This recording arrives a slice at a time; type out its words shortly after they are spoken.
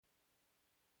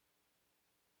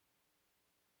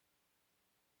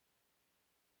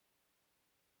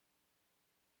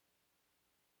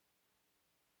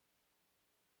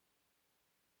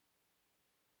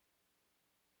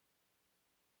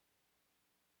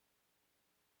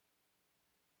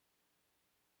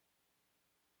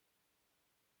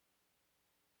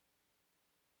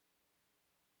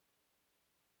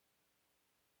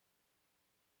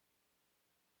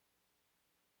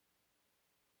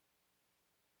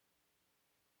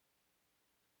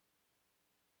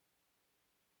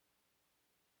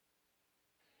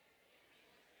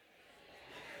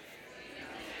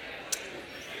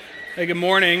Hey, good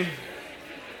morning.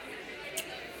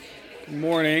 Good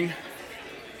morning.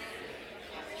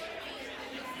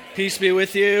 Peace be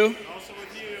with you. Also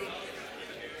with you.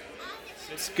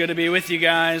 It's good to be with you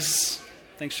guys.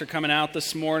 Thanks for coming out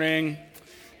this morning.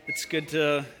 It's good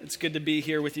to be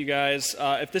here with you guys.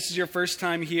 If this is your first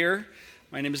time here,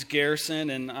 my name is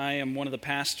Garrison, and I am one of the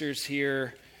pastors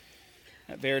here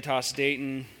at Veritas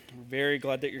Dayton. We're very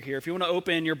glad that you're here. If you want to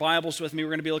open your Bibles with me, we're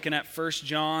going to be looking at 1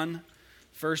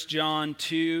 John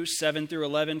 2, 7 through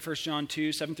 11. 1 John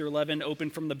 2, 7 through 11. Open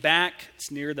from the back. It's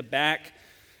near the back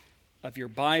of your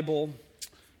Bible.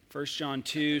 1 John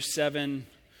 2, 7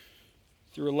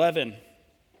 through 11.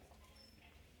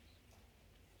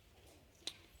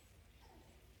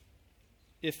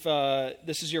 If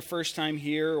this is your first time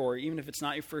here, or even if it's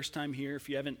not your first time here, if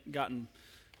you haven't gotten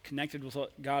connected with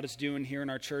what God is doing here in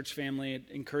our church family, I'd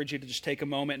encourage you to just take a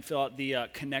moment and fill out the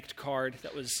Connect card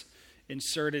that was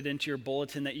inserted into your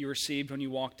bulletin that you received when you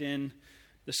walked in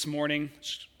this morning.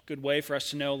 It's a good way for us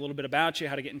to know a little bit about you,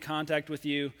 how to get in contact with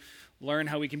you, learn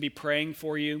how we can be praying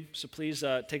for you. So please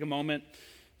take a moment,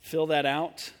 fill that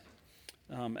out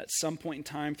at some point in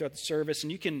time throughout the service,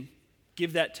 and you can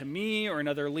give that to me or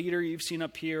another leader you've seen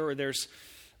up here, or there's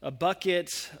a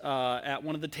bucket at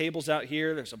one of the tables out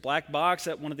here. There's a black box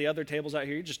at one of the other tables out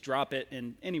here. You just drop it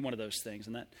in any one of those things,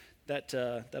 and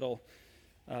that'll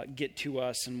get to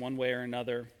us in one way or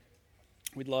another.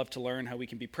 We'd love to learn how we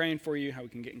can be praying for you, how we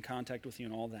can get in contact with you,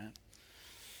 and all that.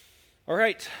 All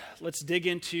right, let's dig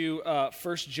into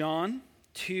 1 John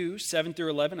 2, 7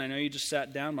 through 11. I know you just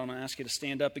sat down, but I'm going to ask you to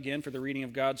stand up again for the reading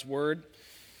of God's Word.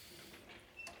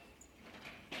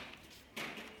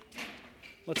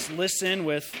 Let's listen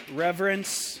with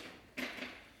reverence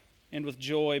and with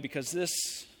joy, because this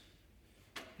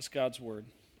is God's Word.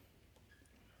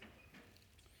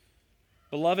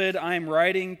 Beloved, I am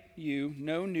writing you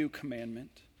no new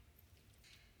commandment,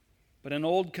 but an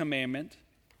old commandment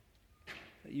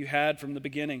that you had from the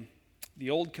beginning. The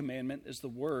old commandment is the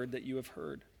word that you have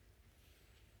heard.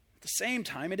 At the same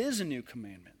time, it is a new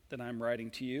commandment that I am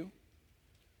writing to you,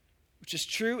 which is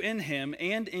true in him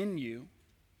and in you,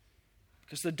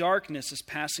 because the darkness is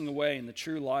passing away and the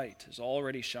true light is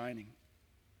already shining.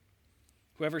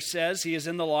 Whoever says he is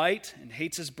in the light and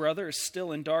hates his brother is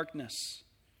still in darkness.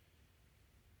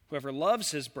 Whoever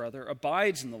loves his brother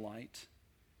abides in the light,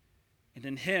 and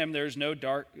in him there is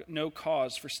no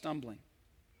cause for stumbling.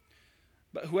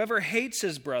 But whoever hates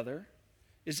his brother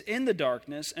is in the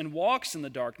darkness and walks in the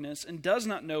darkness and does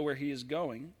not know where he is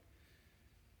going,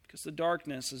 because the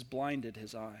darkness has blinded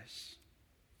his eyes.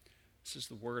 This is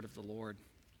the word of the Lord.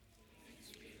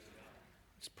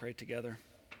 Let's pray together.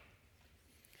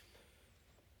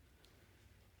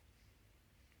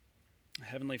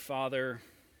 Heavenly Father,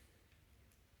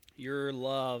 your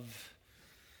love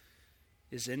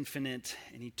is infinite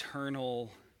and eternal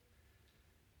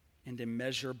and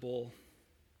immeasurable.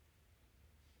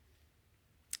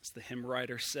 As the hymn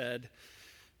writer said,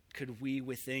 could we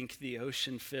with ink the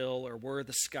ocean fill, or were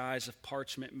the skies of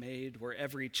parchment made, were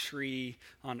every tree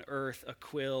on earth a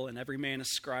quill and every man a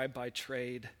scribe by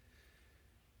trade,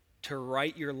 to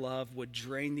write your love would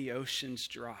drain the oceans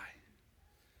dry.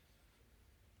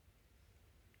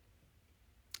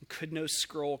 Could no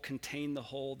scroll contain the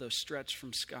whole, though stretched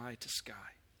from sky to sky?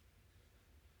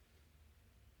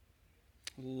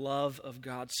 Love of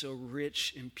God so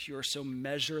rich and pure, so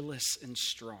measureless and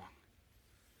strong.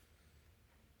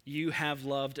 You have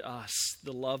loved us,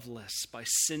 the loveless, by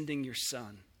sending your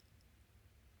Son.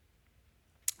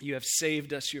 You have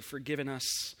saved us, you have forgiven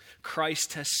us.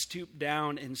 Christ has stooped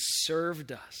down and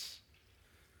served us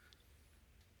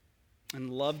and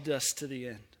loved us to the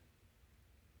end.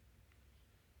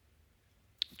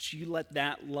 You let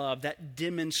that love, that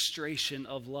demonstration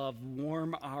of love,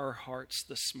 warm our hearts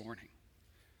this morning.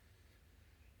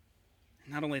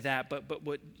 Not only that, but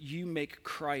what you make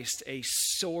Christ a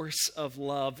source of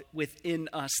love within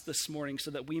us this morning, so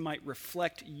that we might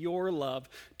reflect your love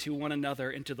to one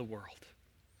another and to the world.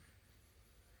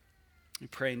 We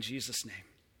pray in Jesus' name.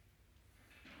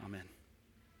 Amen.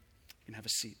 You can have a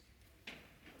seat.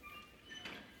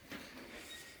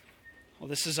 Well,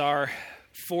 this is our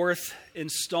fourth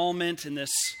installment in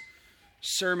this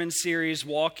sermon series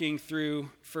walking through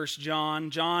 1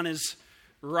 John. John is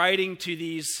writing to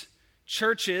these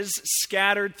churches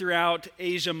scattered throughout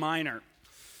Asia Minor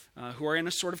who are in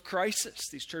a sort of crisis.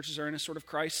 These churches are in a sort of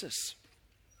crisis.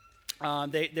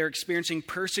 They're experiencing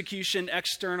persecution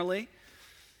externally.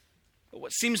 But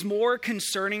what seems more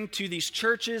concerning to these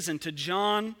churches and to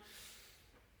John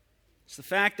is the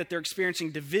fact that they're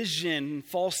experiencing division and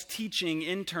false teaching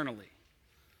internally.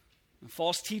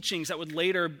 false teachings that would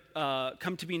later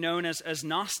come to be known as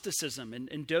Gnosticism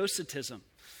and Docetism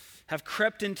have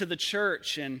crept into the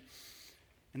church, and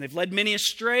they've led many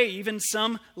astray. Even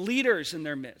some leaders in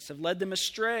their midst have led them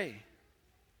astray.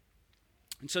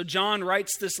 And so John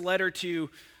writes this letter to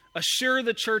assure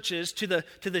the churches, to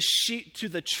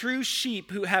the true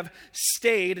sheep who have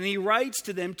stayed, and he writes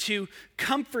to them to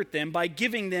comfort them by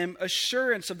giving them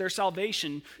assurance of their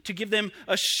salvation, to give them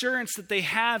assurance that they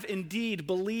have indeed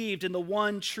believed in the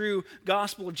one true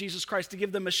gospel of Jesus Christ, to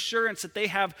give them assurance that they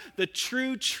have the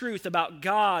true truth about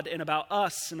God and about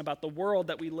us and about the world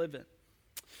that we live in.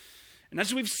 And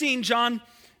as we've seen, John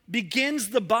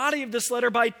begins the body of this letter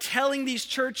by telling these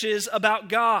churches about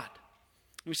God.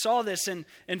 We saw this in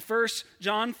 1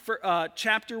 John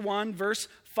chapter 1, verse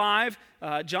 5.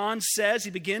 John says,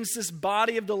 he begins this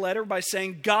body of the letter by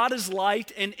saying, God is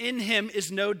light, and in him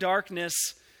is no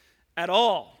darkness at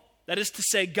all. That is to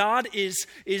say, God is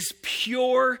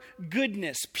pure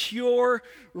goodness, pure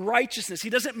righteousness.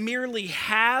 He doesn't merely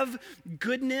have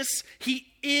goodness, he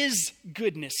is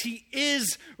goodness. He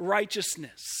is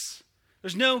righteousness.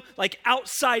 There's no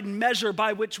outside measure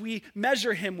by which we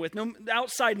measure him with, no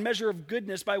outside measure of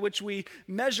goodness by which we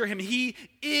measure him. He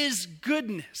is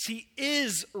goodness. He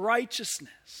is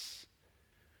righteousness.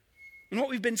 And what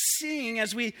we've been seeing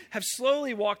as we have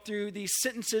slowly walked through these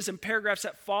sentences and paragraphs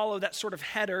that follow that sort of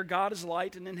header, God is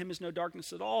light and in him is no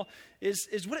darkness at all,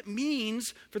 is what it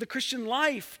means for the Christian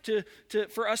life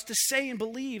for us to say and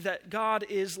believe that God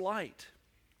is light.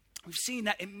 We've seen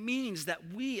that it means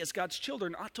that we as God's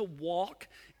children ought to walk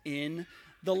in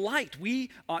the light.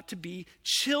 We ought to be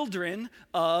children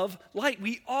of light.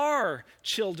 We are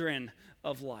children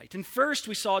of light. And first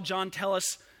we saw John tell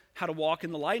us how to walk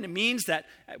in the light. And it means that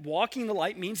walking in the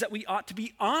light means that we ought to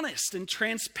be honest and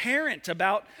transparent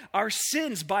about our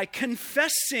sins by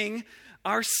confessing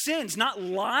our sins, not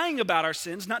lying about our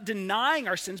sins, not denying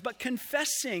our sins, but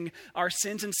confessing our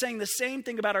sins and saying the same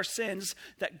thing about our sins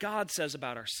that God says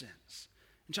about our sins.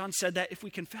 And John said that if we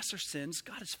confess our sins,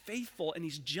 God is faithful and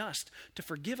he's just to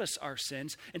forgive us our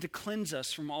sins and to cleanse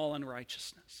us from all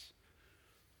unrighteousness.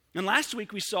 And last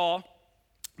week we saw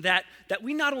that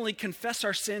we not only confess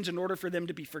our sins in order for them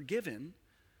to be forgiven,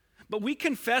 but we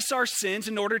confess our sins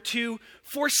in order to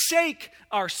forsake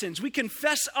our sins. We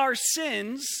confess our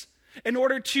sins in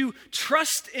order to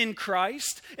trust in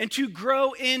Christ and to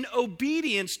grow in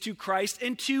obedience to Christ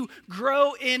and to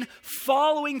grow in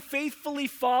faithfully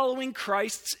following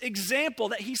Christ's example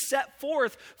that he set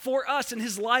forth for us in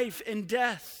his life and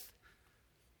death.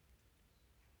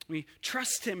 We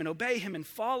trust him and obey him and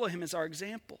follow him as our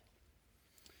example.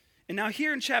 And now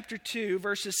here in chapter 2,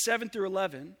 verses 7 through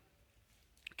 11,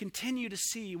 continue to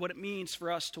see what it means for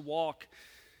us to walk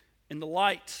in the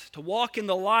light. To walk in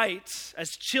the light as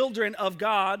children of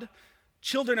God,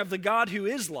 children of the God who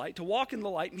is light. To walk in the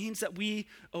light means that we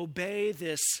obey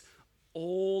this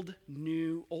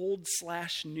old/new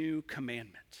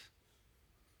commandment.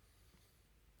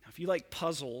 Now, if you like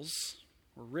puzzles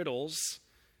or riddles,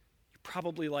 you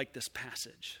probably like this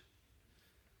passage.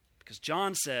 Because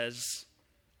John says,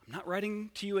 I'm not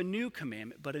writing to you a new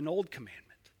commandment, but an old commandment.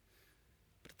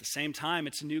 But at the same time,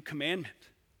 it's a new commandment.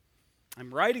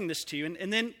 I'm writing this to you,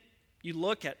 and then you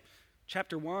look at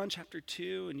chapter 1, chapter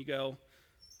 2, and you go,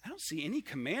 I don't see any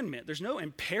commandment. There's no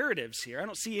imperatives here. I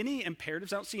don't see any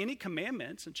imperatives. I don't see any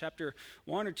commandments in chapter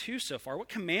 1 or 2 so far. What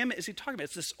commandment is he talking about?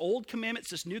 It's this old commandment.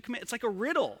 It's this new commandment. It's like a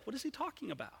riddle. What is he talking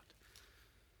about?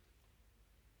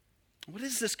 What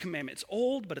is this commandment? It's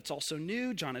old, but it's also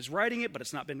new. John is writing it, but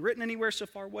it's not been written anywhere so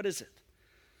far. What is it?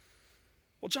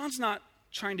 Well, John's not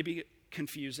trying to be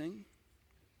confusing.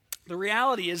 The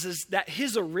reality is that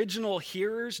his original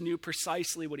hearers knew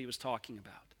precisely what he was talking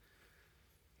about.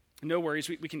 No worries,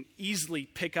 we can easily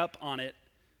pick up on it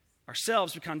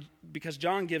ourselves because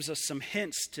John gives us some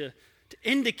hints to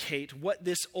indicate what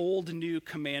this old new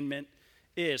commandment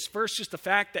is. First, just the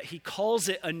fact that he calls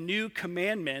it a new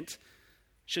commandment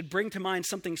should bring to mind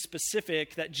something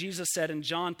specific that Jesus said in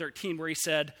John 13, where he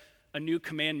said, a new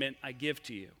commandment I give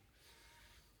to you.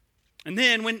 And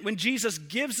then when Jesus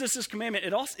gives us this commandment,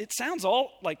 it sounds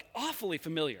all awfully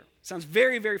familiar. It sounds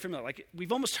very, very familiar. Like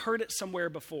we've almost heard it somewhere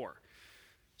before.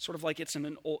 Sort of like it's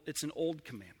an old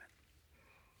commandment.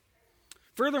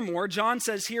 Furthermore, John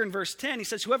says here in verse 10, he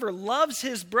says, whoever loves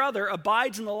his brother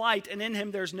abides in the light, and in him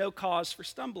there's no cause for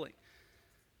stumbling.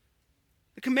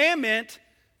 The commandment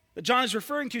that John is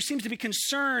referring to seems to be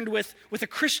concerned with a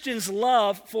Christian's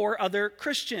love for other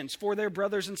Christians, for their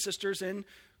brothers and sisters in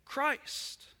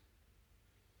Christ.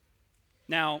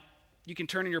 Now, you can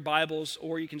turn in your Bibles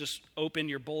or you can just open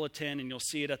your bulletin and you'll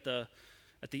see it at the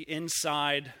at the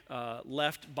inside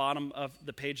left bottom of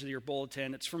the page of your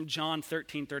bulletin. It's from John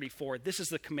 13:34. This is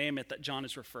the commandment that John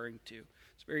is referring to.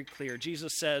 It's very clear.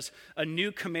 Jesus says, "A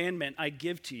new commandment I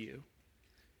give to you,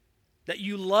 that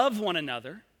you love one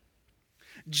another.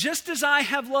 Just as I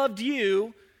have loved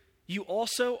you, you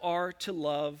also are to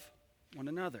love one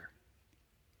another."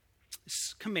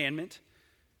 This commandment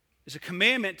is a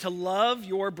commandment to love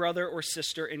your brother or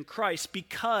sister in Christ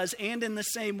because, and in the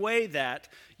same way that,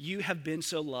 you have been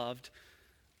so loved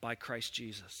by Christ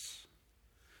Jesus.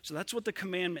 So that's what the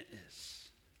commandment is.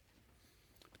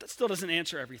 But that still doesn't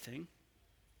answer everything.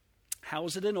 How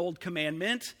is it an old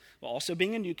commandment while also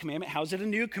being a new commandment? How is it a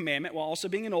new commandment while also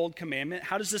being an old commandment?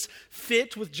 How does this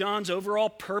fit with John's overall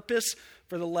purpose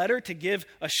for the letter to give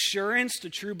assurance to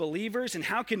true believers? And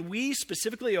how can we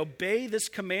specifically obey this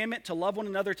commandment to love one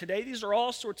another today? These are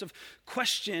all sorts of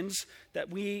questions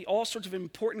all sorts of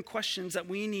important questions that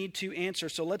we need to answer.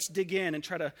 So let's dig in and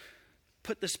try to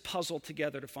put this puzzle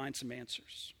together to find some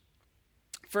answers.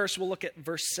 First, we'll look at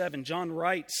verse 7. John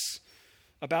writes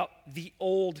about the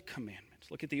old commandment.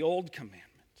 Look at the old commandment.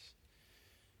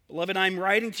 "Beloved, I'm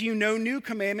writing to you no new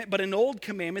commandment, but an old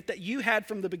commandment that you had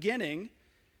from the beginning.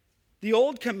 The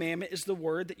old commandment is the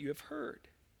word that you have heard."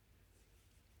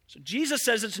 So Jesus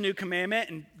says it's a new commandment,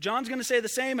 and John's going to say the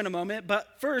same in a moment,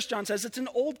 but first John says it's an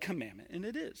old commandment, and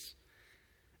it is.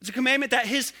 It's a commandment that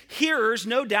his hearers,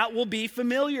 no doubt, will be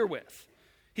familiar with.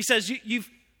 He says, you've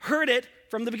heard it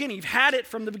from the beginning. You've had it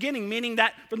from the beginning, meaning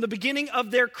that from the beginning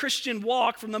of their Christian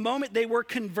walk, from the moment they were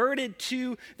converted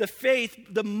to the faith,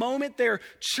 the moment their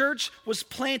church was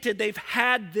planted, they've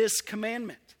had this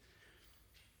commandment.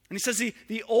 And he says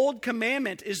the old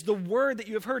commandment is the word that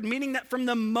you have heard, meaning that from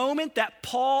the moment that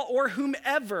Paul or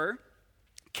whomever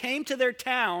came to their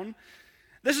town,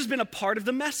 this has been a part of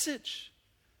the message.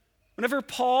 Whenever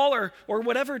Paul or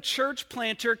whatever church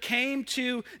planter came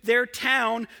to their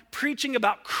town preaching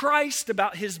about Christ,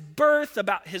 about his birth,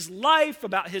 about his life,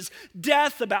 about his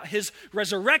death, about his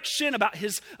resurrection, about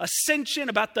his ascension,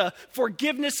 about the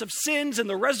forgiveness of sins and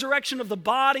the resurrection of the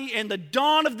body and the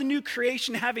dawn of the new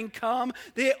creation having come,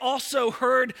 they also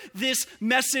heard this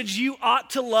message: you ought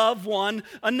to love one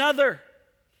another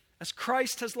as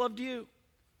Christ has loved you.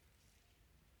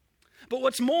 But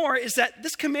what's more is that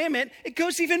this commandment, it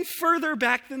goes even further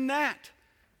back than that.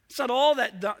 It's not all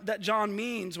that John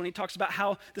means when he talks about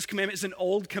how this commandment is an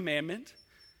old commandment.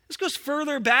 This goes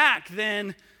further back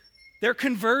than their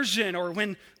conversion or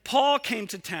when Paul came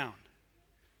to town.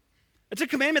 It's a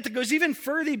commandment that goes even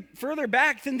further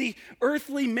back than the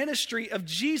earthly ministry of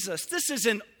Jesus. This is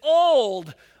an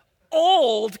old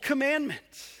commandment.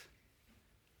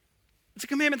 It's a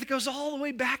commandment that goes all the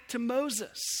way back to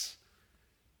Moses.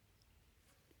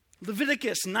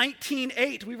 Leviticus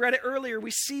 19:8, we read it earlier. We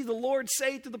see the Lord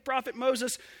say to the prophet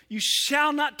Moses, "You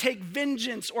shall not take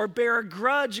vengeance or bear a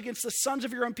grudge against the sons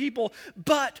of your own people,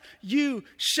 but you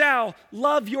shall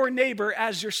love your neighbor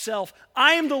as yourself.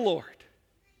 I am the Lord."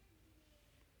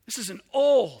 This is an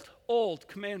old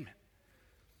commandment.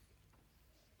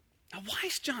 Now, why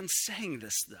is John saying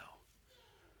this, though?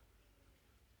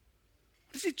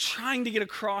 What is he trying to get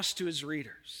across to his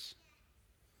readers?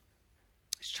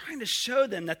 He's trying to show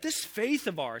them that this faith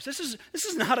of ours, this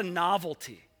is not a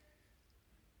novelty.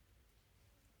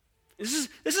 This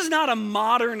is not a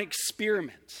modern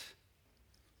experiment.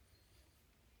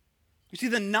 You see,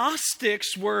 the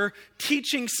Gnostics were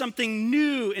teaching something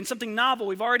new and something novel.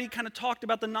 We've already kind of talked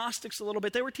about the Gnostics a little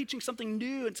bit. They were teaching something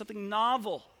new and something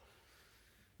novel.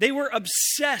 They were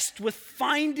obsessed with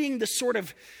finding the sort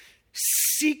of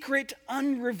secret,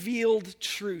 unrevealed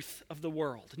truth of the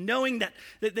world, knowing that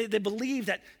they believe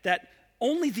that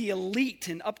only the elite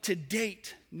and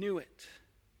up-to-date knew it.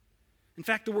 In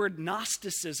fact, the word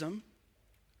Gnosticism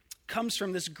comes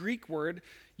from this Greek word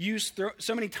used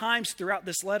so many times throughout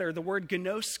this letter, the word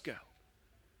gnosko,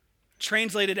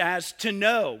 translated as to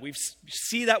know. We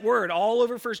see that word all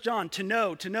over 1 John, to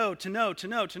know.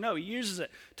 He uses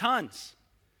it tons.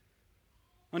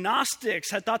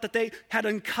 Gnostics had thought that they had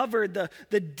uncovered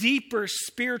the deeper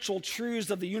spiritual truths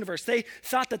of the universe. They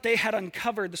thought that they had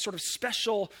uncovered the sort of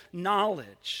special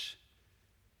knowledge.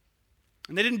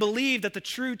 And they didn't believe that the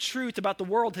true truth about the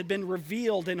world had been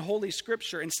revealed in Holy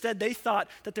Scripture. Instead, they thought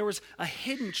that there was a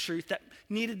hidden truth that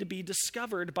needed to be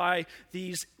discovered by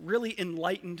these really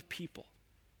enlightened people.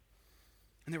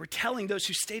 And they were telling those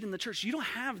who stayed in the church, you don't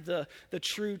have the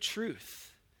true truth.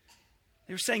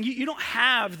 They were saying, you don't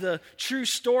have the true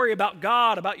story about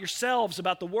God, about yourselves,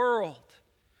 about the world.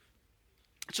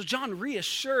 So John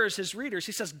reassures his readers.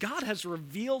 He says, God has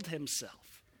revealed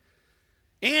himself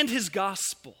and his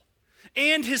gospel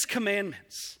and his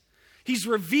commandments. He's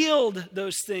revealed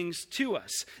those things to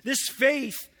us. This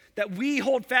faith that we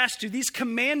hold fast to, these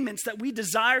commandments that we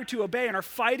desire to obey and are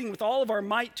fighting with all of our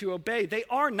might to obey, they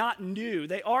are not new.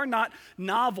 They are not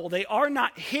novel. They are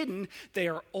not hidden. They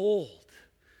are old.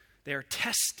 They are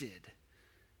tested.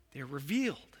 They are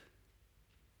revealed.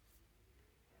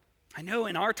 I know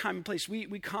in our time and place,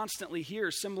 we constantly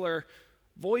hear similar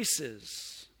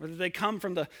voices, whether they come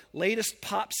from the latest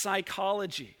pop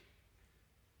psychology,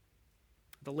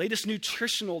 the latest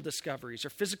nutritional discoveries or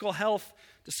physical health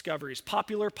discoveries,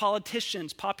 popular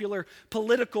politicians, popular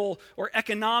political or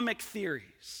economic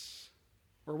theories,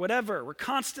 or whatever. We're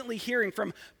constantly hearing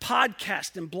from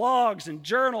podcasts and blogs and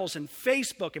journals and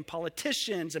Facebook and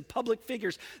politicians and public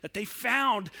figures that they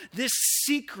found this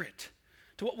secret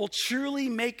to what will truly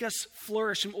make us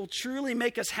flourish and will truly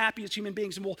make us happy as human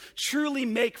beings and will truly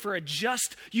make for a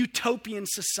just utopian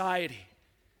society.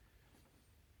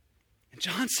 And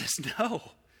John says, no.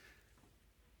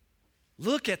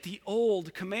 Look at the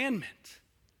old commandment.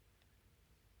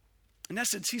 In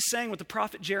essence, he's saying with the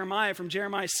prophet Jeremiah from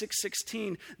Jeremiah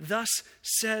 6:16, thus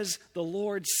says the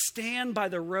Lord, stand by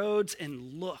the roads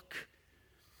and look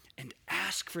and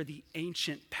ask for the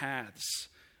ancient paths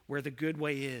where the good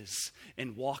way is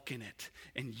and walk in it,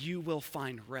 and you will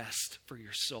find rest for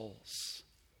your souls.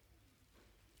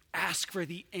 Ask for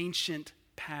the ancient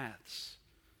paths.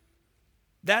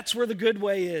 That's where the good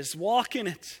way is. Walk in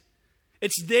it.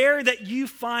 It's there that you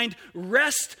find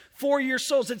rest for your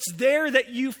souls. It's there that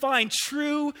you find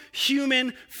true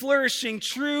human flourishing,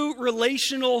 true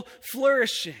relational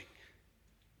flourishing.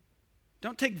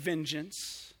 Don't take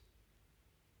vengeance.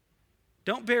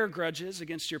 Don't bear grudges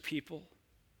against your people,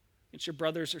 against your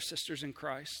brothers or sisters in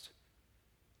Christ.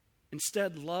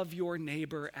 Instead, love your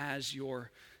neighbor as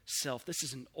yourself. This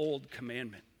is an old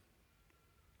commandment.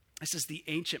 This is the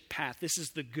ancient path. This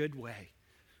is the good way.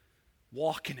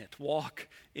 Walk in it. Walk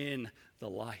in the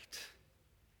light.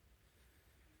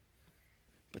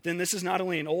 But then this is not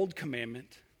only an old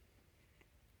commandment.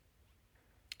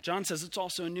 John says it's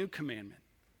also a new commandment.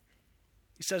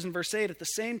 He says in verse 8, at the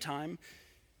same time,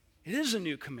 it is a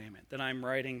new commandment that I'm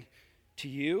writing to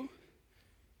you,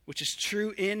 which is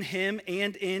true in him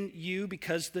and in you,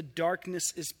 because the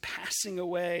darkness is passing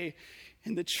away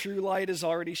and the true light is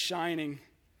already shining.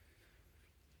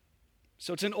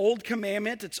 So it's an old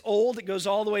commandment. It's old. It goes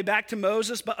all the way back to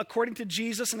Moses. But according to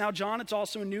Jesus and now John, it's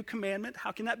also a new commandment.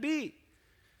 How can that be?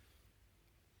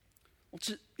 Well,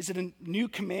 is it a new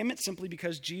commandment simply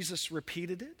because Jesus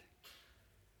repeated it?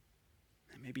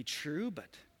 That may be true,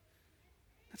 but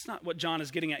that's not what John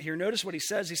is getting at here. Notice what he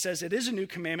says. He says, it is a new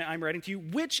commandment I'm writing to you,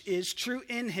 which is true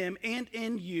in him and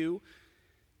in you,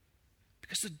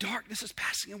 because the darkness is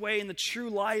passing away and the true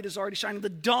light is already shining. The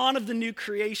dawn of the new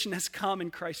creation has come in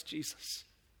Christ Jesus.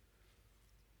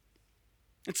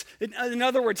 In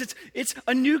other words, it's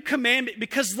a new commandment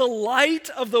because the light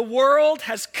of the world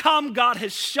has come. God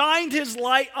has shined his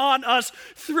light on us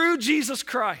through Jesus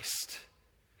Christ.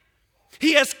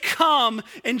 He has come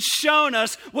and shown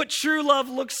us what true love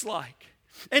looks like.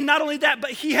 And not only that,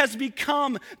 but he has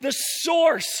become the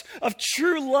source of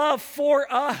true love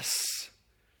for us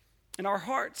in our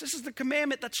hearts. This is the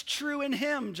commandment that's true in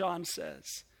him, John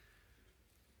says.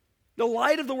 The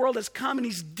light of the world has come and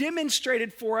he's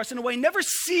demonstrated for us in a way never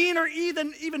seen or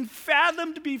even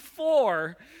fathomed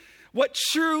before what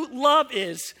true love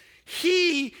is.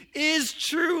 He is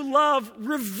true love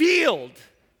revealed.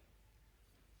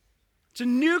 It's a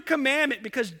new commandment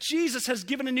because Jesus has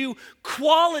given a new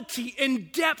quality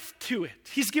and depth to it.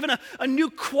 He's given a new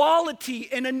quality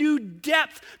and a new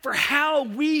depth for how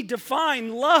we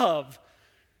define love.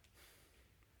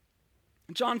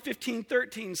 John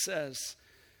 15:13 says,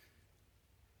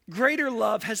 greater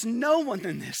love has no one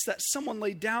than this, that someone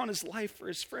laid down his life for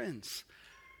his friends.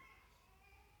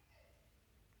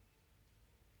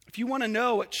 If you want to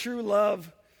know what true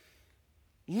love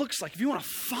looks like, if you want to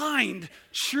find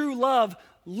true love,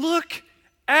 look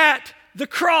at the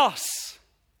cross.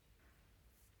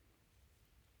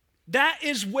 That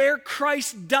is where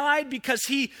Christ died because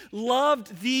he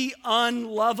loved the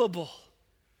unlovable.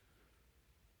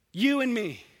 You and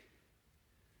me.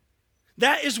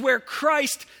 That is where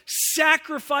Christ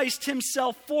sacrificed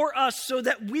himself for us so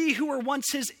that we who were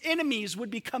once his enemies would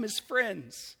become his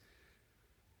friends.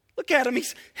 Look at him.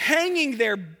 He's hanging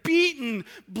there, beaten,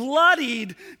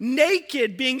 bloodied,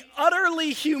 naked, being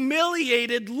utterly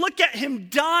humiliated. Look at him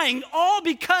dying, all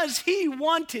because he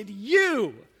wanted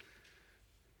you.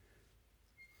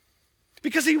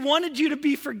 Because he wanted you to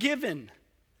be forgiven.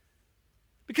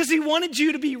 Because he wanted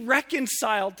you to be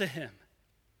reconciled to him.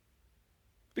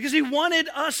 Because he wanted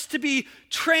us to be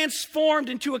transformed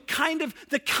into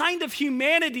the kind of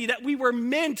humanity that we were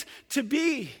meant to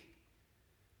be.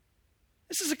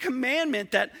 This is a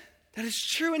commandment that is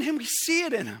true in him. We see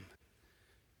it in him.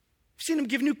 We've seen him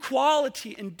give new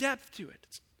quality and depth to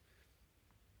it.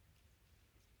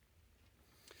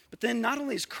 But then not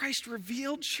only has Christ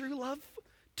revealed true love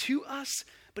to us,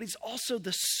 but he's also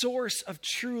the source of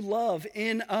true love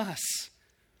in us.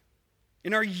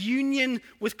 In our union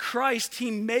with Christ, he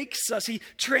makes us, he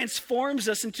transforms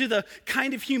us into the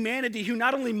kind of humanity who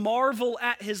not only marvel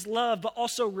at his love, but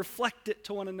also reflect it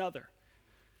to one another.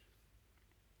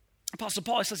 Apostle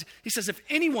Paul says, if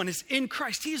anyone is in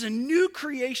Christ, he is a new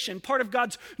creation, part of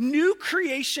God's new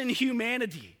creation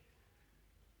humanity.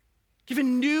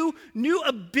 Given new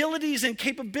abilities and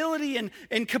capability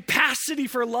and capacity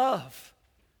for love.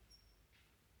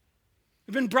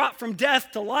 We've been brought from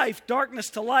death to life, darkness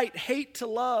to light, hate to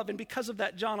love. And because of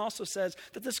that, John also says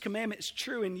that this commandment is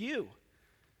true in you.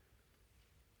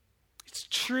 It's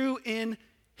true in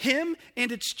him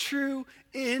and it's true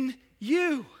in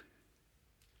you.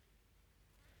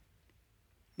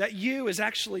 That you is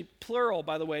actually plural,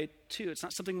 by the way, too. It's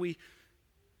not something we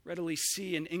readily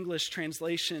see in English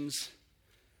translations,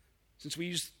 since we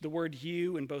use the word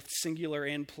you in both singular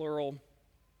and plural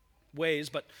ways,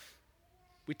 but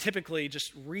we typically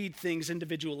just read things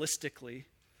individualistically.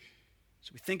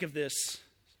 So we think of this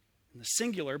in the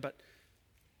singular, but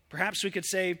perhaps we could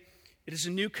say it is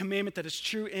a new commandment that is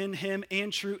true in him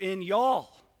and true in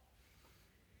y'all.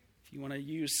 If you want to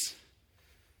use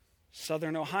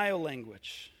Southern Ohio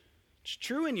language, it's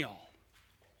true in y'all.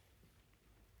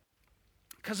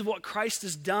 Because of what Christ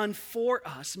has done for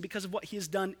us and because of what he has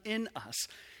done in us,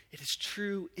 it is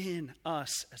true in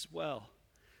us as well.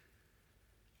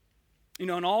 You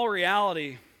know, in all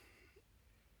reality,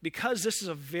 because this is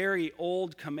a very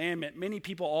old commandment, many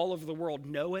people all over the world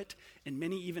know it, and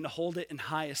many even hold it in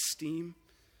high esteem.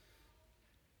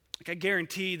 Like, I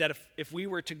guarantee that if we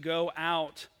were to go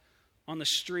out on the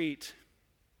street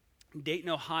in Dayton,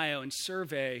 Ohio, and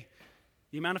survey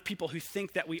the amount of people who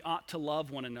think that we ought to love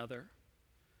one another,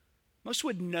 most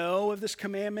would know of this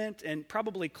commandment, and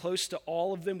probably close to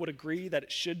all of them would agree that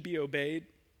it should be obeyed.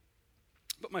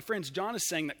 But my friends, John is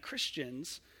saying that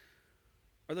Christians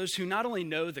are those who not only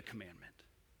know the commandment,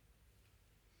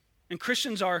 and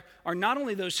Christians are not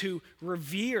only those who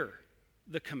revere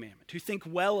the commandment, who think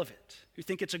well of it, who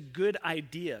think it's a good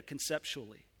idea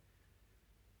conceptually.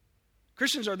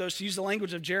 Christians are those, to use the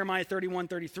language of Jeremiah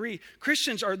 31:33,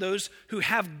 Christians are those who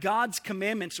have God's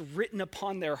commandments written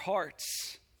upon their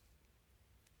hearts.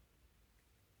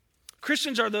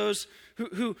 Christians are those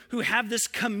who have this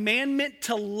commandment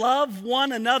to love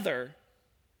one another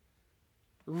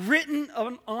written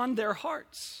on their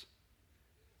hearts.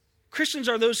 Christians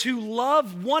are those who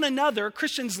love one another.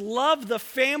 Christians love the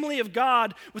family of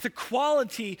God with a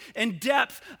quality and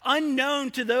depth unknown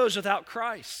to those without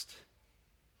Christ.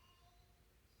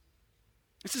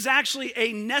 This is actually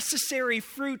a necessary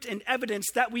fruit and evidence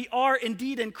that we are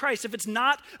indeed in Christ. If it's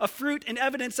not a fruit and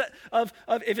evidence of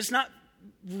if it's not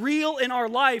real in our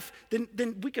life,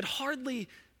 then we could hardly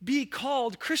be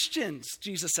called Christians,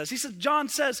 Jesus says. John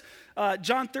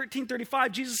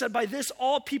 13:35, Jesus said, by this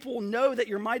all people will know that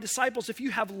you're my disciples if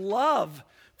you have love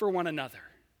for one another.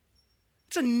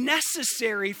 It's a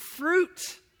necessary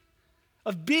fruit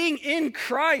of being in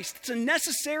Christ. It's a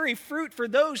necessary fruit for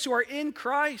those who are in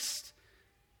Christ.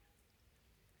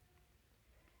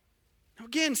 Now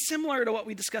again, similar to what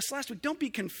we discussed last week, don't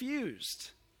be confused.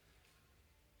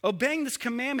 Obeying this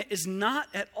commandment is not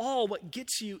at all what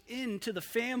gets you into the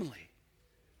family.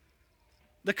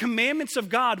 The commandments of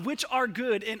God, which are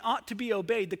good and ought to be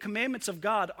obeyed, the commandments of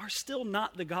God are still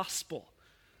not the gospel.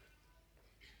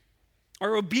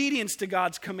 Our obedience to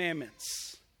God's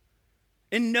commandments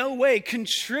in no way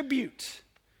contribute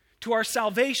to our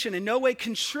salvation, in no way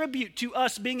contribute to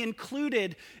us being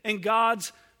included in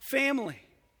God's family.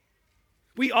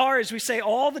 We are, as we say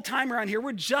all the time around here,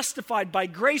 we're justified by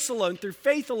grace alone, through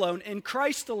faith alone, in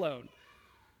Christ alone.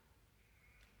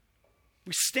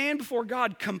 We stand before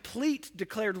God complete,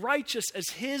 declared righteous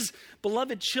as his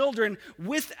beloved children,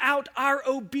 without our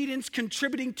obedience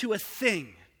contributing to a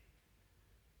thing.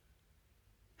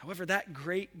 However, that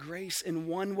great grace and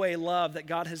one-way love that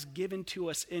God has given to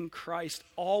us in Christ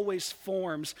always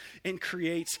forms and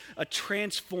creates a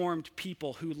transformed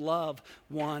people who love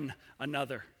one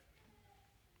another.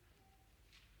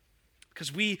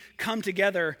 Because we come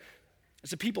together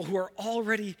as a people who are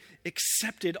already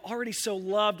accepted, already so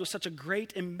loved with such a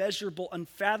great, immeasurable,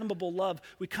 unfathomable love.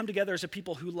 We come together as a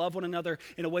people who love one another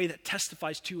in a way that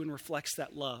testifies to and reflects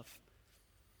that love.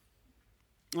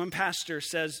 One pastor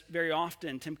says very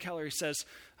often, Tim Keller, he says,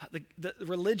 the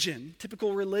religion,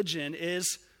 typical religion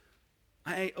is,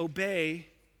 I obey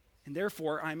and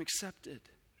therefore I'm accepted.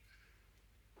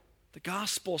 The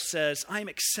gospel says, I'm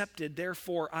accepted,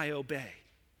 therefore I obey.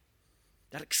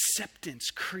 That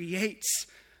acceptance creates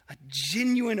a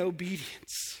genuine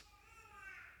obedience.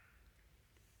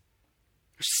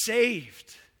 You're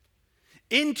saved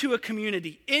into a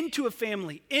community, into a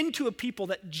family, into a people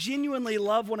that genuinely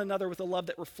love one another with a love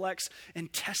that reflects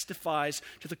and testifies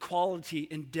to the quality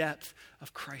and depth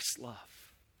of Christ's love.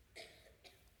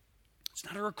 It's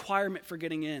not a requirement for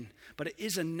getting in, but it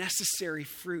is a necessary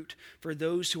fruit for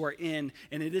those who are in,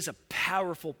 and it is a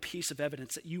powerful piece of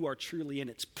evidence that you are truly in.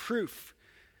 It's proof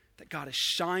that God has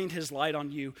shined his light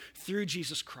on you through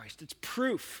Jesus Christ. It's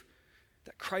proof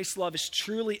that Christ's love has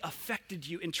truly affected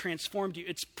you and transformed you.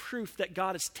 It's proof that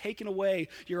God has taken away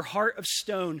your heart of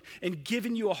stone and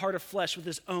given you a heart of flesh with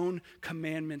his own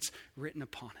commandments written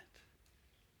upon it.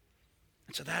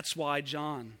 And so that's why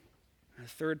John, the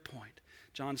third point,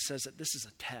 John says that this is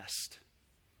a test.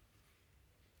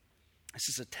 This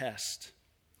is a test.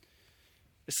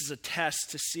 This is a test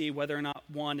to see whether or not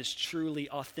one is truly,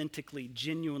 authentically,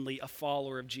 genuinely a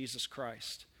follower of Jesus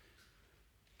Christ.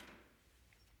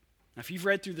 Now, if you've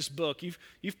read through this book,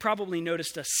 you've probably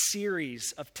noticed a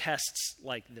series of tests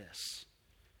like this.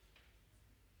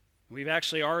 We've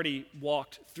actually already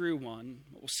walked through one.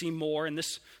 We'll see more. And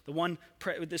one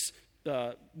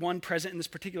present in this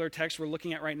particular text we're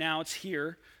looking at right now, it's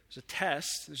here. There's a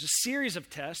test. There's a series of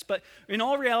tests. But in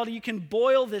all reality, you can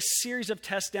boil this series of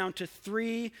tests down to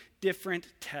 3 different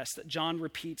tests that John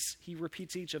repeats. He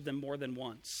repeats each of them more than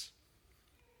once.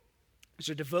 There's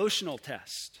a devotional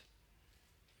test.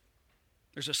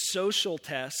 There's a social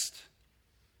test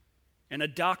and a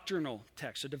doctrinal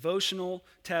test. A devotional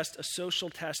test, a social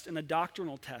test, and a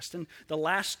doctrinal test. And the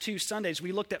last 2 Sundays,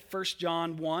 we looked at 1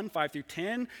 John 1, 5 through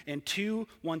 10, and 2,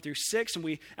 1 through 6, and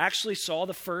we actually saw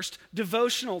the first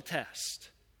devotional test.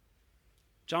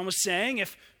 John was saying,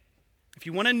 if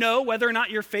you want to know whether or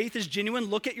not your faith is genuine,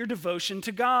 look at your devotion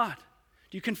to God.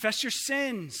 Do you confess your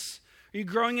sins? Are you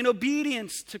growing in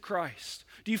obedience to Christ?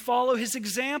 Do you follow his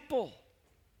example?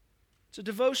 It's a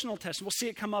devotional test, and we'll see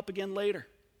it come up again later.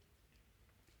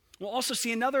 We'll also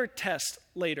see another test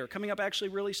later, coming up actually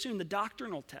really soon, the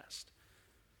doctrinal test.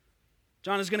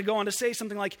 John is going to go on to say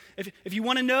something like, if you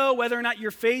want to know whether or not your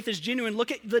faith is genuine,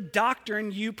 look at the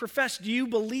doctrine you profess. Do you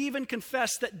believe and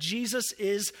confess that Jesus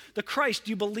is the Christ?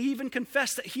 Do you believe and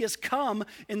confess that he has come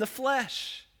in the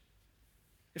flesh?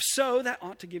 If so, that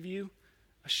ought to give you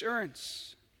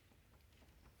assurance.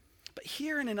 But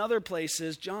here and in other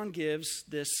places, John gives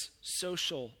this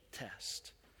social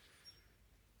test.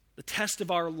 The test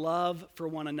of our love for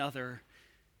one another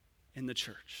in the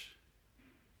church.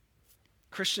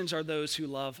 Christians are those who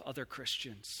love other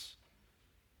Christians.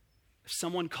 If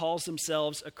someone calls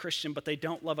themselves a Christian but they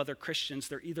don't love other Christians,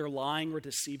 they're either lying or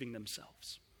deceiving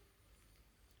themselves.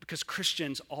 Because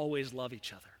Christians always love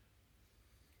each other.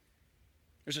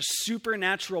 There's a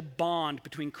supernatural bond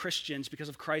between Christians because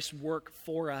of Christ's work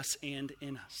for us and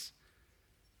in us.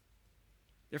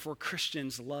 Therefore,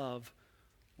 Christians love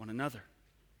one another.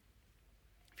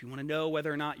 If you want to know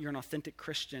whether or not you're an authentic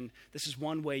Christian, this is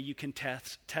one way you can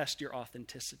test your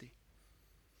authenticity.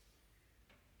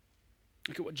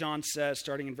 Look at what John says,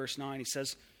 starting in verse 9. He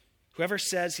says, whoever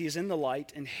says he is in the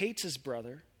light and hates his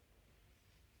brother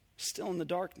is still in the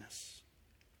darkness.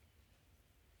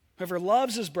 Whoever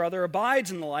loves his brother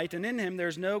abides in the light, and in him there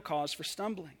is no cause for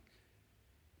stumbling.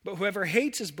 But whoever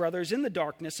hates his brother is in the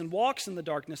darkness and walks in the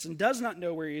darkness and does not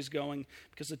know where he is going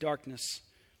because the darkness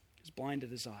has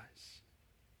blinded his eyes.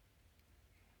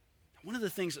 One of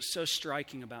the things that's so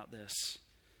striking about this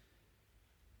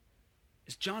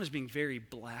is John is being very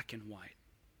black and white.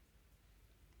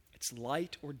 It's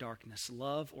light or darkness,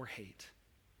 love or hate.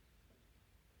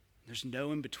 There's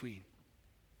no in between.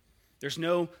 There's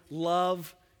no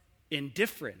love,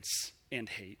 indifference, and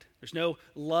hate. There's no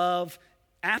love,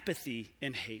 apathy,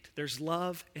 and hate. There's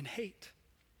love and hate.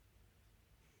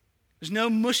 There's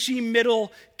no mushy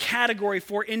middle category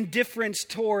for indifference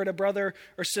toward a brother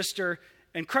or sister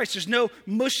in Christ. There's no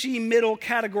mushy middle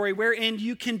category wherein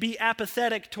you can be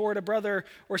apathetic toward a brother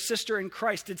or sister in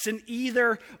Christ. It's an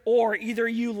either or. Either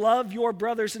you love your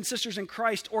brothers and sisters in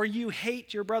Christ or you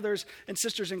hate your brothers and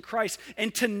sisters in Christ.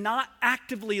 And to not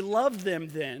actively love them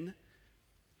then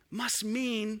must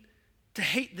mean to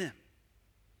hate them.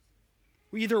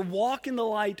 We either walk in the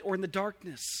light or in the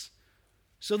darkness.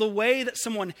 So the way that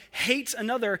someone hates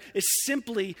another is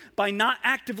simply by not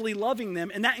actively loving them,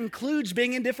 and that includes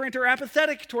being indifferent or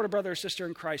apathetic toward a brother or sister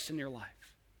in Christ in your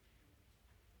life.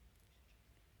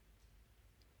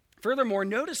 Furthermore,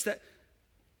 notice that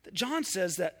John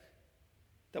says that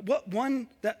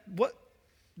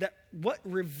what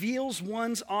reveals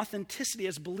one's authenticity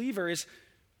as a believer is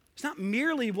it's not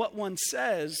merely what one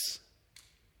says,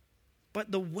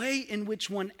 but the way in which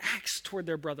one acts toward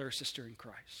their brother or sister in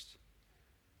Christ.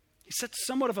 He sets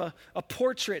somewhat of a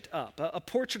portrait up, a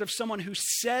portrait of someone who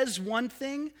says one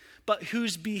thing, but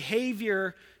whose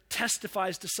behavior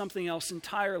testifies to something else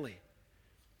entirely.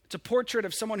 It's a portrait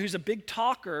of someone who's a big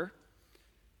talker,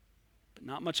 but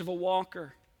not much of a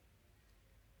walker.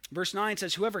 Verse 9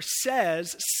 says, whoever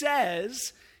says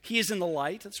he is in the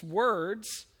light, that's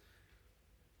words,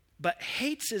 but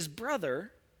hates his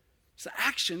brother, so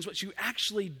actions, what you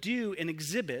actually do and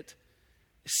exhibit,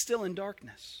 is still in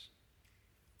darkness.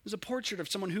 There's a portrait of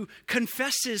someone who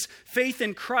confesses faith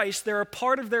in Christ. They're a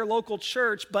part of their local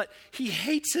church, but he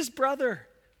hates his brother.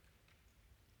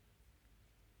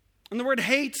 And the word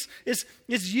hates is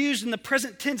used in the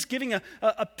present tense, giving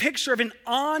a picture of an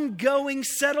ongoing,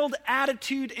 settled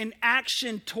attitude and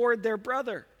action toward their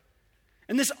brother.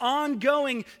 And this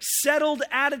ongoing, settled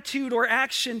attitude or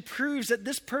action proves that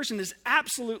this person is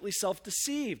absolutely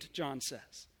self-deceived, John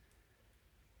says.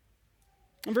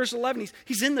 In verse 11,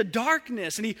 he's in the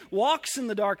darkness, and he walks in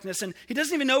the darkness, and he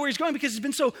doesn't even know where he's going because he's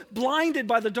been so blinded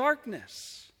by the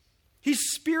darkness.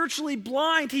 He's spiritually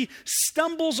blind. He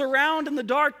stumbles around in the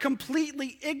dark,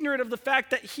 completely ignorant of the fact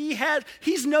that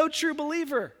he's no true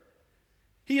believer.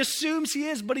 He assumes he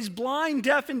is, but he's blind,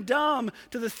 deaf, and dumb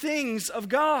to the things of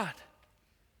God.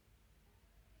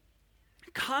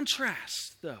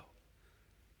 Contrast, though.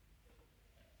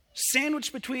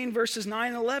 Sandwiched between verses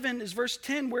 9 and 11 is verse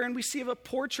 10, wherein we see a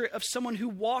portrait of someone who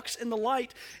walks in the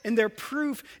light, and their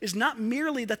proof is not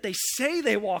merely that they say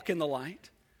they walk in the light,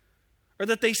 or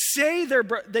that they say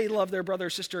they love their brother or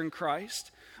sister in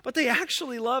Christ, but they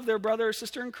actually love their brother or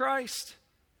sister in Christ.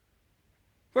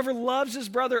 Whoever loves his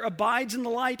brother abides in the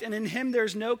light, and in him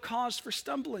there's no cause for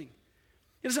stumbling.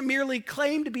 He doesn't merely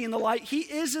claim to be in the light, he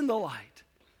is in the light.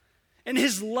 And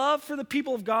his love for the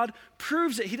people of God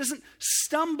proves it. He doesn't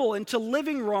stumble into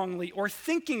living wrongly or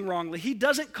thinking wrongly. He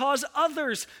doesn't cause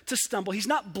others to stumble. He's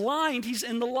not blind, he's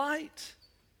in the light.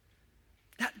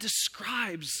 That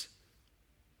describes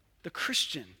the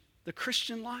Christian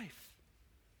life.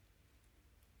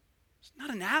 It's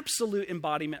not an absolute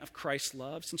embodiment of Christ's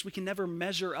love, since we can never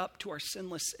measure up to our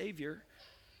sinless Savior.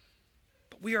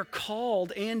 But we are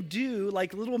called and do,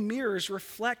 like little mirrors,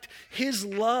 reflect his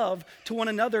love to one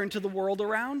another and to the world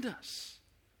around us.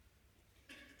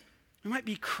 We might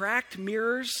be cracked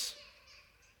mirrors.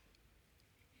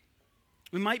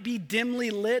 We might be dimly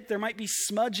lit. There might be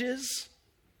smudges.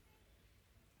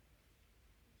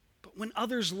 But when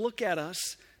others look at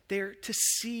us, they're to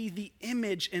see the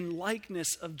image and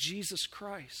likeness of Jesus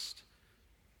Christ.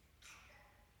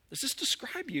 Does this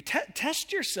describe you?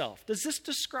 Test yourself. Does this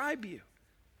describe you?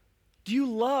 Do you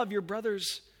love your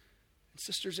brothers and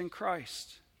sisters in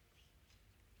Christ?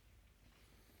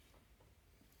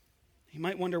 You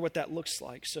might wonder what that looks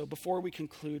like. So before we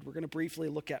conclude, we're going to briefly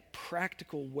look at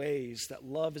practical ways that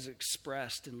love is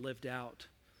expressed and lived out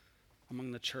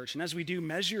among the church. And as we do,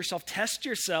 measure yourself, test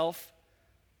yourself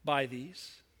by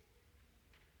these.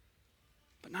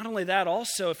 But not only that,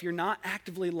 also, if you're not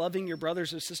actively loving your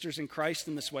brothers or sisters in Christ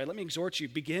in this way, let me exhort you,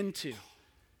 begin to.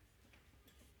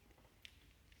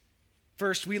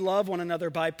 First, we love one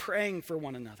another by praying for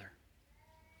one another.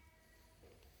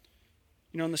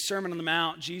 You know, in the Sermon on the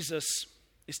Mount, Jesus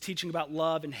is teaching about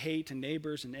love and hate and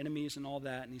neighbors and enemies and all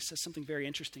that. And he says something very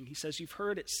interesting. He says, you've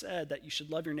heard it said that you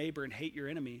should love your neighbor and hate your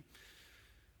enemy.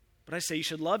 But I say you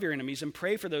should love your enemies and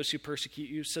pray for those who persecute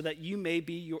you, so that you may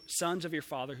be sons of your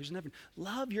Father who's in heaven.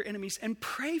 Love your enemies and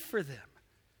pray for them.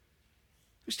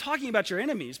 He's talking about your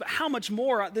enemies, but how much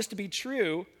more ought this to be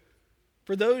true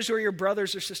for those who are your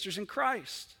brothers or sisters in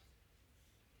Christ?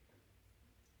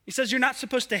 He says you're not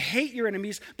supposed to hate your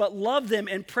enemies, but love them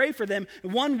and pray for them.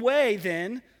 And one way,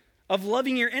 then, of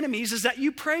loving your enemies is that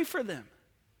you pray for them.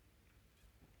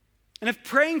 And if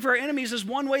praying for our enemies is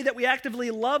one way that we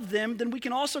actively love them, then we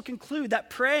can also conclude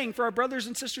that praying for our brothers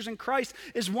and sisters in Christ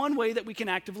is one way that we can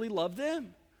actively love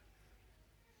them.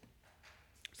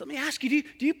 So let me ask you,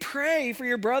 do you pray for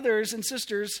your brothers and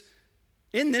sisters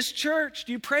in this church?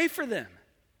 Do you pray for them?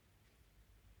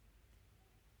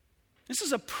 This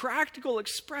is a practical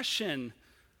expression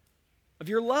of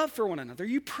your love for one another. Are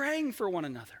you praying for one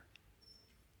another?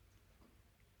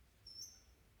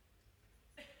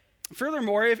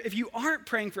 Furthermore, if you aren't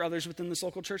praying for others within this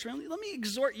local church family, let me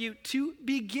exhort you to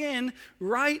begin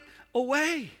right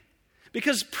away.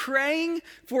 Because praying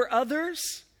for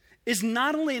others is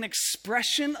not only an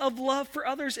expression of love for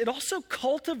others, it also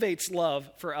cultivates love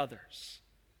for others.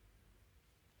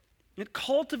 It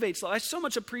cultivates love. I so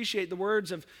much appreciate the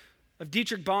words of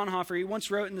Dietrich Bonhoeffer. He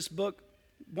once wrote in this book,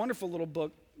 wonderful little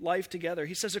book, Life Together.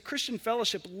 He says, a Christian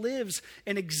fellowship lives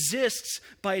and exists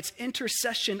by its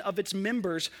intercession of its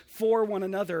members for one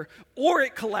another, or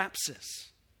it collapses.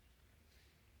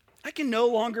 I can no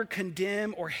longer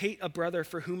condemn or hate a brother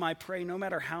for whom I pray, no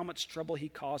matter how much trouble he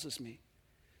causes me.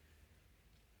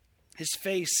 His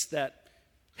face that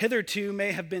hitherto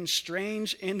may have been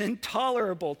strange and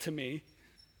intolerable to me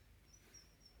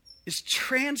is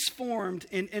transformed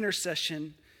in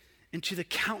intercession into the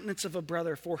countenance of a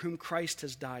brother for whom Christ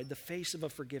has died, the face of a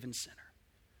forgiven sinner.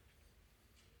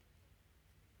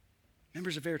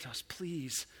 Members of Veritas,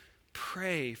 please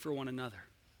pray for one another.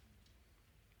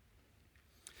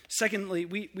 Secondly,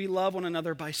 we love one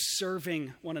another by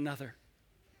serving one another.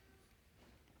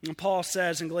 And Paul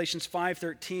says in Galatians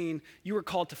 5:13, you are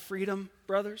called to freedom,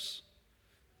 brothers.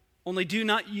 Only do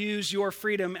not use your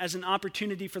freedom as an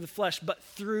opportunity for the flesh, but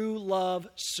through love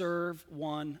serve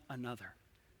one another.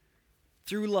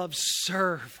 Through love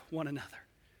serve one another.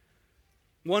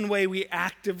 One way we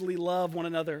actively love one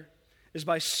another is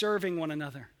by serving one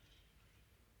another.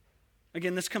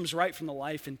 Again, this comes right from the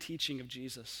life and teaching of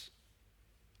Jesus.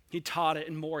 He taught it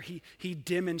and more. He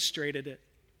demonstrated it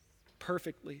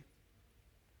perfectly.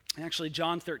 And actually,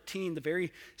 John 13, the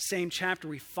very same chapter,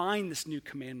 we find this new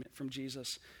commandment from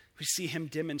Jesus. We see him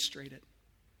demonstrate it.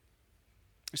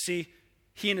 You see,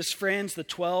 he and his friends, the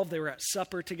 12, they were at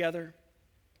supper together,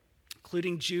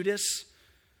 including Judas,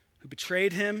 who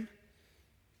betrayed him,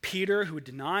 Peter, who would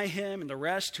deny him, and the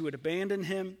rest who would abandon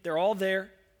him. They're all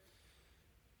there.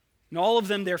 And all of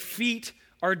them, their feet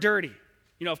are dirty.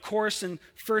 You know, of course, in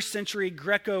first century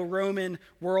Greco-Roman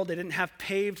world, they didn't have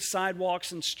paved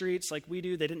sidewalks and streets like we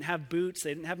do. They didn't have boots.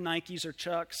 They didn't have Nikes or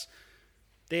Chucks.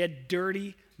 They had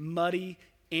dirty, muddy,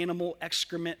 animal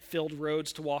excrement-filled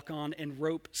roads to walk on and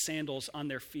rope sandals on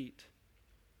their feet.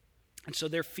 And so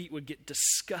their feet would get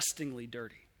disgustingly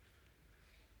dirty.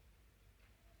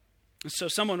 And so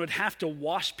someone would have to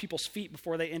wash people's feet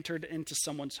before they entered into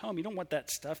someone's home. You don't want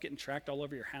that stuff getting tracked all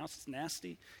over your house. It's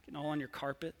nasty, getting all on your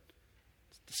carpet.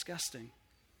 Disgusting.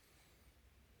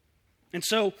 And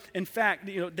so, in fact,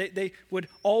 they would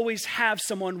always have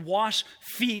someone wash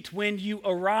feet when you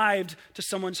arrived to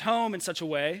someone's home in such a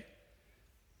way.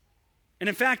 And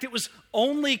in fact, it was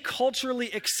only culturally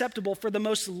acceptable for the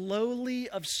most lowly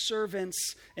of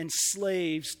servants and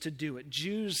slaves to do it.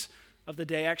 Jews of the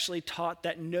day actually taught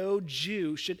that no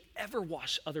Jew should ever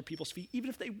wash other people's feet, even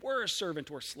if they were a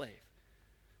servant or slave. It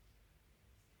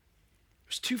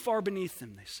was too far beneath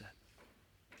them, they said.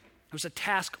 It was a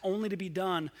task only to be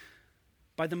done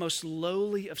by the most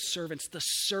lowly of servants, the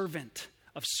servant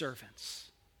of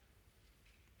servants.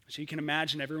 So you can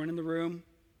imagine everyone in the room.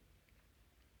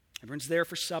 Everyone's there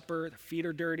for supper. Their feet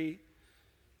are dirty.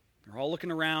 They're all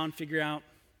looking around, figure out,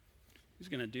 who's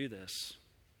going to do this?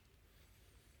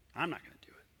 I'm not going to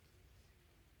do it.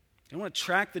 They don't want to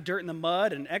track the dirt and the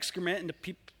mud and excrement into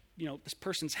this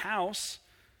person's house.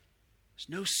 There's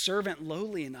no servant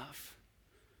lowly enough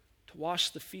to wash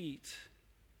the feet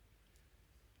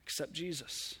except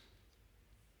Jesus.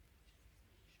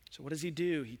 So what does he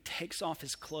do? He takes off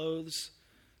his clothes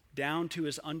down to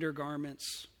his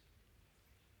undergarments.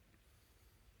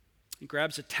 He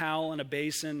grabs a towel and a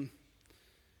basin,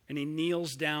 and he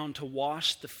kneels down to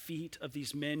wash the feet of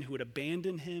these men who would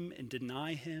abandon him and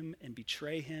deny him and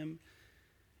betray him.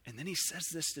 And then he says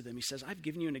this to them. He says, I've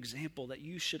given you an example that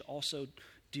you should also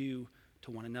do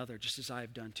to one another, just as I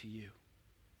have done to you.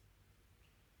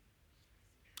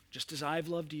 Just as I've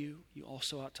loved you, you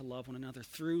also ought to love one another.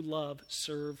 Through love,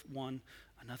 serve one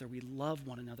another. We love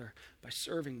one another by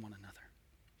serving one another.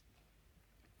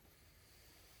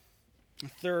 And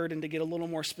third, and to get a little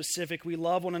more specific, we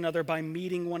love one another by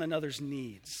meeting one another's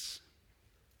needs.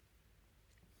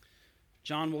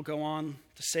 John will go on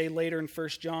to say later in 1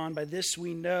 John, by this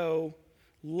we know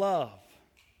love.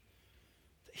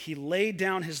 He laid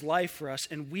down his life for us,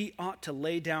 and we ought to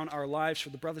lay down our lives for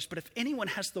the brothers. But if anyone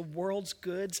has the world's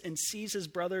goods and sees his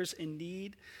brothers in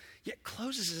need, yet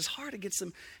closes his heart against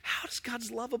them, how does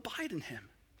God's love abide in him?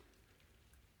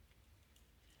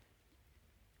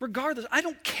 Regardless, I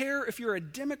don't care if you're a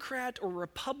Democrat or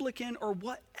Republican or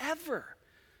whatever.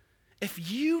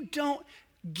 If you don't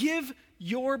give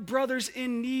your brothers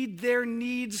in need their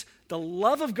needs, the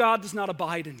love of God does not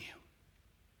abide in you.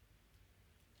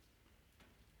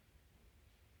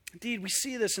 Indeed, we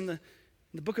see this in the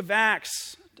book of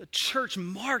Acts, a church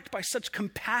marked by such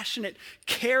compassionate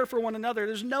care for one another.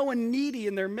 There's no one needy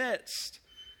in their midst.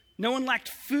 No one lacked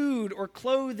food or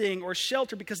clothing or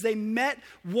shelter because they met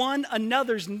one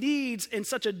another's needs in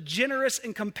such a generous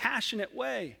and compassionate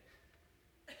way.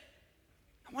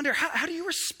 I wonder, how do you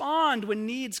respond when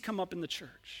needs come up in the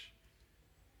church?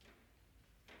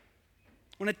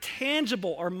 When a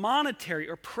tangible or monetary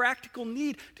or practical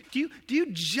need, do you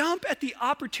jump at the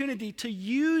opportunity to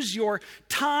use your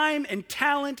time and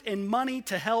talent and money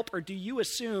to help, or do you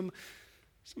assume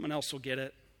someone else will get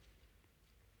it?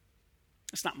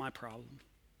 It's not my problem.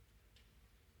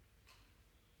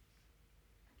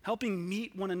 Helping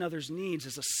meet one another's needs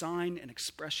is a sign and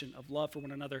expression of love for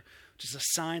one another, which is a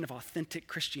sign of authentic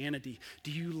Christianity.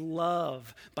 Do you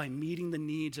love by meeting the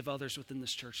needs of others within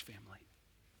this church family?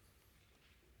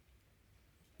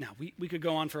 Now, we could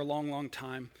go on for a long, long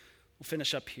time. We'll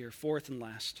finish up here. Fourth and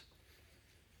last.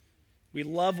 We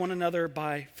love one another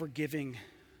by forgiving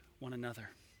one another.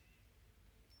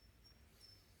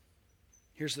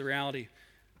 Here's the reality.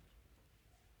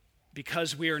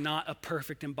 Because we are not a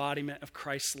perfect embodiment of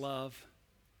Christ's love,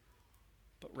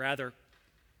 but rather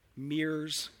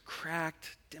mirrors,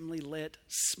 cracked, dimly lit,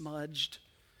 smudged,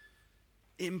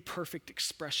 imperfect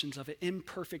expressions of it,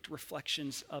 imperfect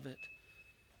reflections of it,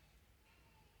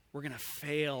 we're going to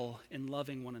fail in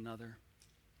loving one another.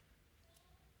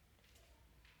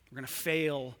 We're going to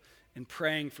fail in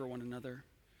praying for one another.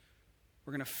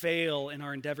 We're going to fail in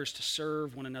our endeavors to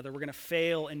serve one another. We're going to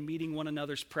fail in meeting one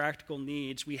another's practical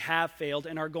needs. We have failed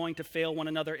and are going to fail one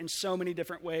another in so many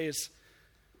different ways.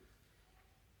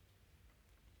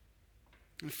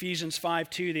 In Ephesians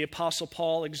 5:2, the Apostle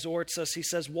Paul exhorts us. He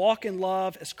says, walk in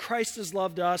love as Christ has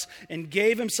loved us and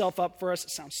gave himself up for us.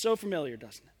 It sounds so familiar,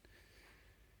 doesn't it?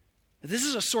 This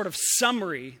is a sort of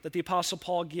summary that the Apostle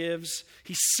Paul gives.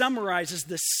 He summarizes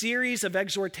the series of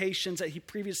exhortations that he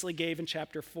previously gave in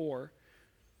chapter 4.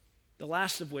 The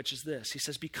last of which is this. He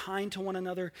says, be kind to one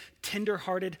another,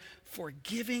 tenderhearted,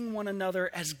 forgiving one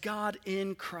another as God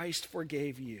in Christ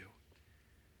forgave you.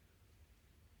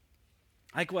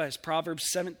 Likewise, Proverbs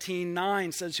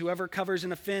 17:9 says, whoever covers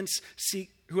an offense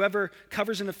seeks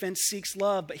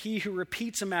love, but he who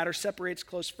repeats a matter separates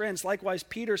close friends. Likewise,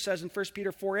 Peter says in 1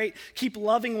 Peter 4:8, keep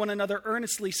loving one another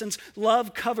earnestly, since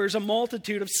love covers a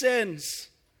multitude of sins.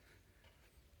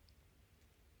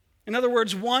 In other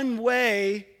words, one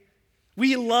way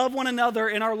we love one another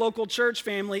in our local church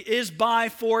family is by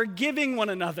forgiving one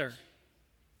another.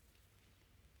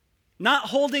 Not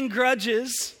holding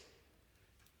grudges,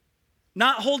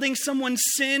 not holding someone's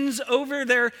sins over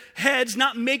their heads,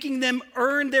 not making them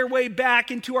earn their way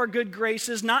back into our good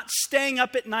graces, not staying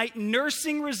up at night,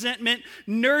 nursing resentment,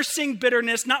 nursing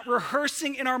bitterness, not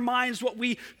rehearsing in our minds what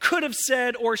we could have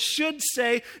said or should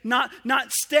say, not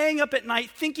staying up at night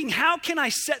thinking, how can I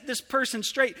set this person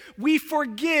straight? We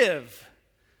forgive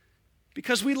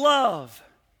because we love.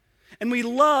 And we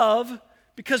love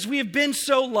because we have been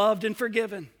so loved and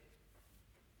forgiven.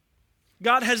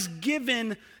 God has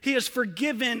He has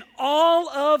forgiven all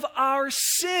of our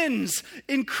sins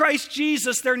in Christ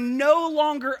Jesus. They're no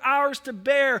longer ours to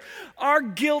bear. Our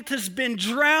guilt has been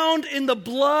drowned in the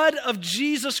blood of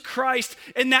Jesus Christ,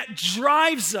 and that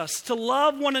drives us to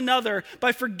love one another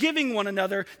by forgiving one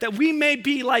another, that we may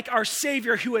be like our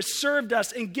Savior who has served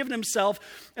us and given himself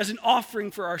as an offering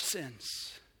for our sins.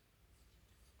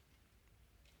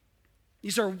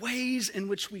 These are ways in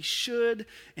which we should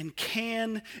and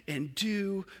can and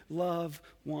do love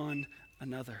one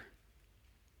another.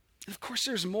 And of course,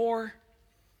 there's more.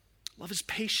 Love is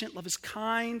patient. Love is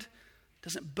kind.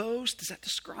 Doesn't boast. Does that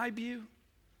describe you?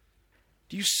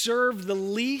 Do you serve the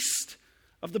least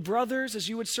of the brothers as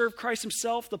you would serve Christ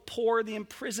himself? The poor, the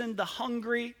imprisoned, the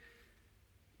hungry?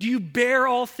 Do you bear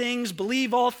all things,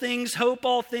 believe all things, hope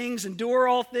all things, endure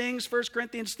all things? 1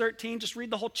 Corinthians 13, just read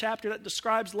the whole chapter that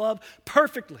describes love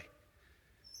perfectly.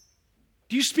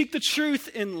 Do you speak the truth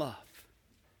in love?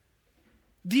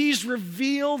 These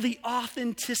reveal the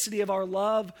authenticity of our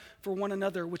love for one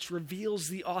another, which reveals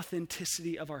the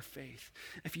authenticity of our faith.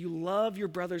 If you love your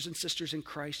brothers and sisters in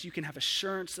Christ, you can have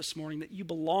assurance this morning that you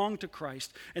belong to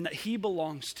Christ and that he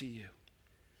belongs to you.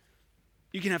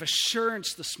 You can have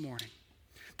assurance this morning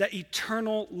that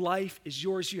eternal life is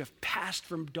yours. You have passed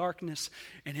from darkness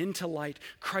and into light.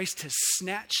 Christ has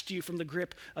snatched you from the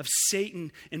grip of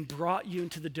Satan and brought you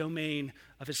into the domain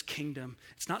of his kingdom.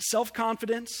 It's not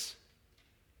self-confidence.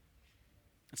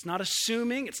 It's not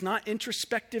assuming. It's not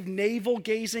introspective navel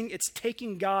gazing. It's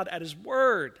taking God at his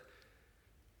word.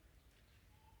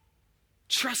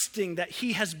 Trusting that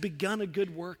he has begun a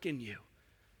good work in you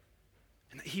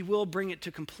and that he will bring it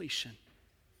to completion.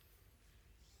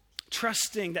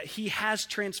 Trusting that he has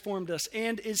transformed us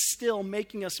and is still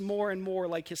making us more and more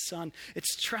like his son.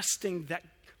 It's trusting that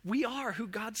we are who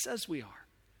God says we are.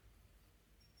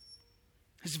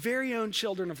 His very own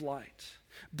children of light,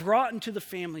 brought into the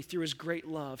family through his great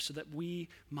love so that we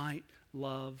might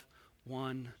love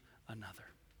one another.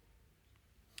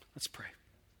 Let's pray.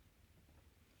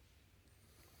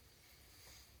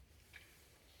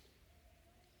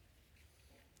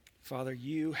 Father,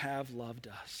 you have loved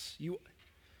us. You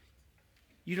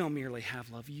don't merely have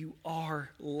love. You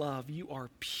are love. You are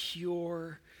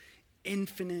pure,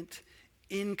 infinite,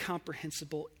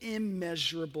 incomprehensible,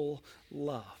 immeasurable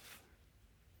love.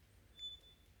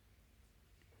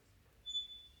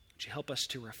 Would you help us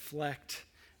to reflect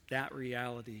that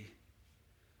reality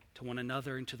to one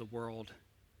another and to the world,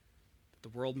 that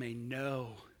the world may know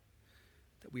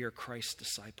that we are Christ's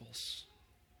disciples.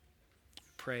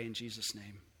 I pray in Jesus'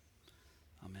 name.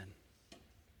 Amen.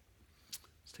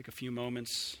 Let's take a few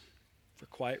moments for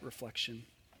quiet reflection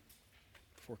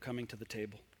before coming to the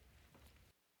table.